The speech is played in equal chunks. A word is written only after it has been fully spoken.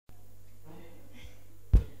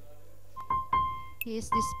He is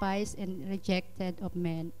despised and rejected of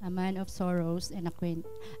men, a man of sorrows and acquainted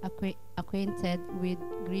with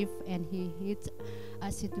grief, and he hid,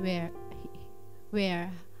 as it were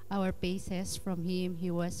our faces from him.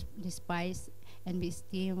 He was despised and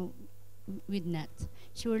esteemed with not.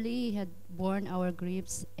 Surely he had borne our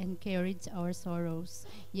griefs and carried our sorrows,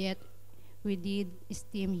 yet we did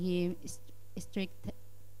esteem him strict,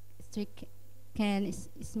 stricken,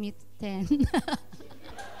 smitten,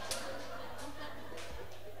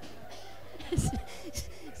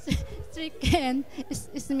 stricken,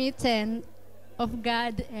 smitten of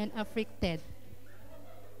God and afflicted.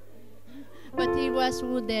 But he was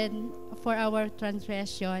wounded for our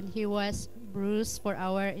transgression, he was bruised for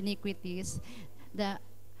our iniquities. The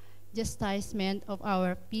chastisement of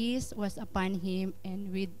our peace was upon him,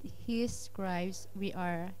 and with his stripes we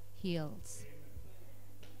are healed.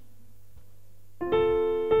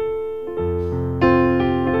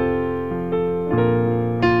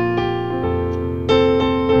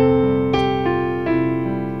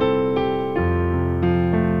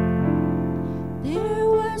 There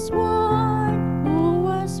was one who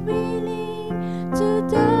was willing to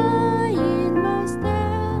die.